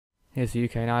Here's the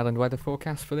UK and Ireland weather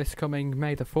forecast for this coming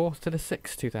May the 4th to the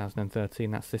 6th,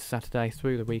 2013. That's this Saturday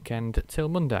through the weekend till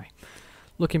Monday.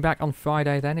 Looking back on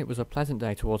Friday then, it was a pleasant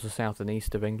day towards the south and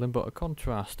east of England, but a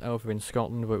contrast over in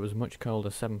Scotland where it was much colder,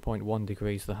 7.1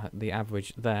 degrees the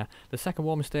average there. The second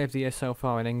warmest day of the year so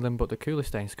far in England, but the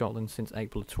coolest day in Scotland since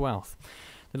April 12th.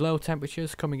 The low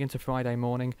temperatures coming into Friday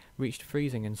morning reached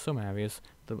freezing in some areas,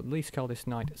 the least coldest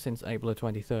night since April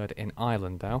 23rd in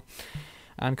Ireland though.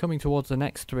 And coming towards the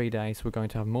next 3 days, we're going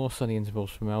to have more sunny intervals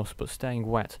for most, but staying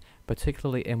wet,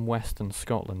 particularly in western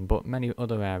Scotland, but many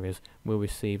other areas will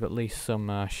receive at least some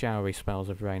showery spells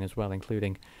of rain as well,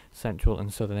 including central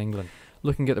and southern England.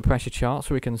 Looking at the pressure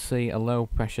charts, we can see a low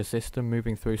pressure system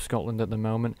moving through Scotland at the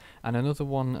moment, and another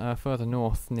one further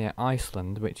north near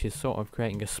Iceland, which is sort of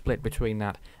creating a split between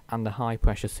that and the high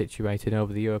pressure situated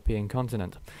over the European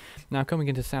continent. Now coming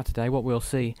into Saturday, what we'll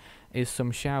see is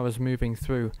some showers moving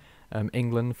through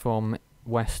England from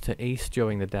west to east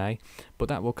during the day, but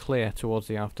that will clear towards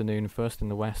the afternoon, first in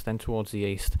the west, then towards the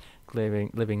east,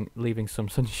 leaving some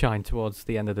sunshine towards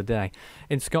the end of the day.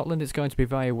 In Scotland, it's going to be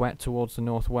very wet towards the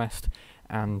northwest,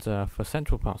 and for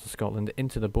central parts of Scotland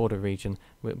into the border region, it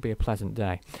will be a pleasant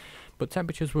day. But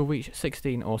temperatures will reach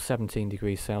 16 or 17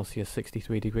 degrees Celsius,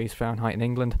 63 degrees Fahrenheit in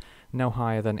England, no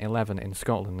higher than 11 in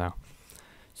Scotland now.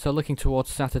 So looking towards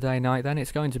Saturday night then,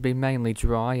 it's going to be mainly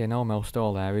dry in almost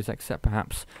all areas, except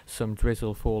perhaps some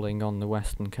drizzle falling on the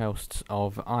western coasts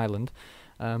of Ireland.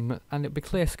 And it'll be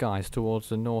clear skies towards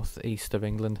the north-east of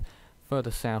England.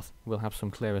 Further south we'll have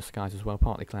some clearer skies as well,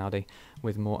 partly cloudy,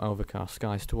 with more overcast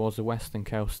skies towards the western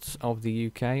coasts of the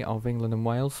UK, of England and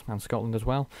Wales, and Scotland as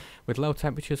well, with low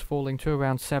temperatures falling to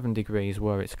around 7 degrees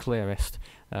where it's clearest,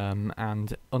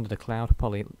 and under the cloud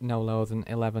probably no lower than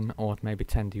 11 or maybe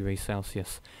 10 degrees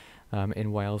Celsius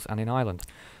in Wales and in Ireland.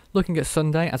 Looking at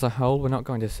Sunday as a whole, we're not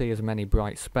going to see as many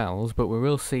bright spells, but we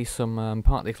will see some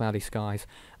partly cloudy skies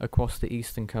across the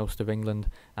eastern coast of England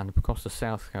and across the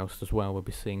south coast as well. We'll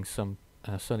be seeing some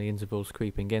sunny intervals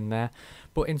creeping in there.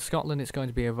 But in Scotland it's going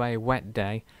to be a very wet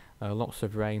day, lots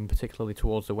of rain, particularly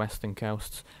towards the western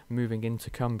coasts, moving into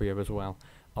Cumbria as well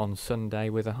on Sunday,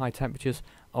 with the high temperatures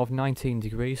of 19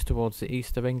 degrees towards the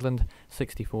east of England,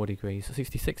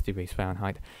 66 degrees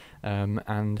Fahrenheit,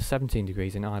 and 17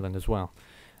 degrees in Ireland as well.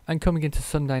 And coming into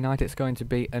Sunday night, it's going to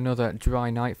be another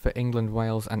dry night for England,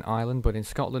 Wales and Ireland, but in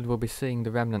Scotland we'll be seeing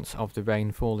the remnants of the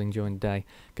rain falling during the day,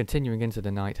 continuing into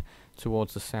the night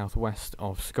towards the southwest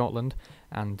of Scotland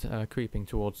and creeping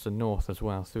towards the north as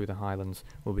well through the Highlands.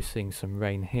 We'll be seeing some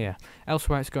rain here.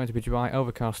 Elsewhere it's going to be dry,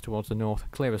 overcast towards the north,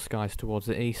 clearer skies towards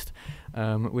the east,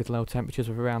 with low temperatures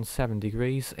of around 7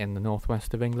 degrees in the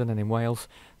northwest of England and in Wales.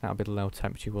 That'll be the low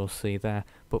temperature we'll see there,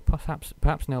 but perhaps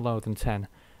no lower than 10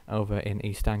 over in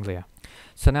East Anglia.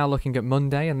 So now looking at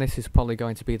Monday, and this is probably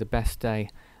going to be the best day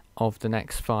of the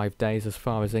next 5 days as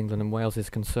far as England and Wales is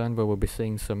concerned, where we'll be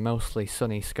seeing some mostly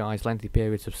sunny skies, lengthy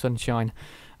periods of sunshine,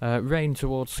 rain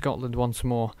towards Scotland once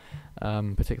more,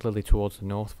 particularly towards the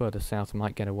north. Further south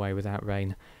might get away without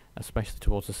rain, especially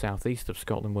towards the southeast of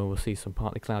Scotland where we'll see some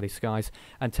partly cloudy skies,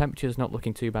 and temperatures not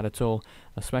looking too bad at all,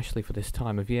 especially for this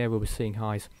time of year. We'll be seeing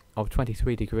highs of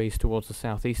 23 degrees towards the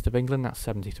southeast of England, that's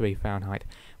 73 Fahrenheit,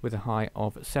 with a high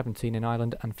of 17 in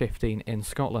Ireland and 15 in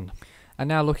Scotland. And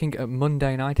now looking at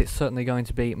Monday night, it's certainly going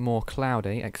to be more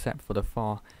cloudy, except for the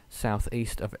far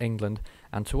southeast of England,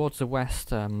 and towards the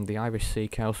west, the Irish Sea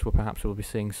coast, we'll be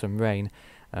seeing some rain.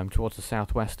 Towards the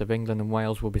southwest of England and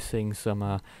Wales we'll be seeing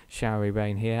some showery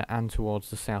rain here, and towards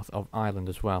the south of Ireland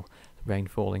as well, rain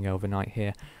falling overnight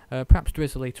here. Perhaps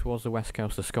drizzly towards the west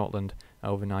coast of Scotland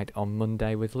overnight on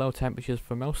Monday, with low temperatures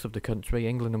for most of the country,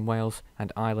 England and Wales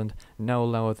and Ireland, no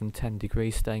lower than 10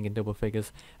 degrees, staying in double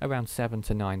figures, around 7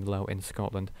 to 9 low in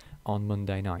Scotland on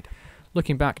Monday night.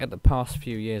 Looking back at the past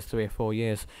few years, 3 or 4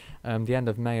 years, the end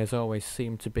of May has always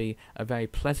seemed to be a very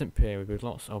pleasant period with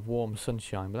lots of warm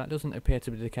sunshine, but that doesn't appear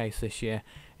to be the case this year.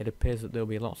 It appears that there will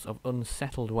be lots of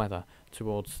unsettled weather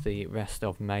towards the rest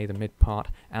of May, the mid part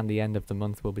and the end of the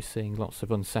month. We'll be seeing lots of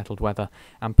unsettled weather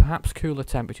and perhaps cooler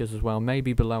temperatures as well,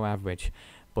 maybe below average,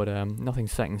 but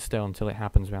nothing's set in stone until it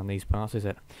happens around these parts, is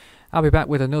it? I'll be back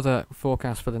with another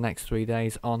forecast for the next 3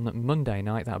 days on Monday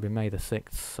night. That'll be May the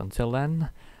 6th. Until then,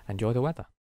 enjoy the weather.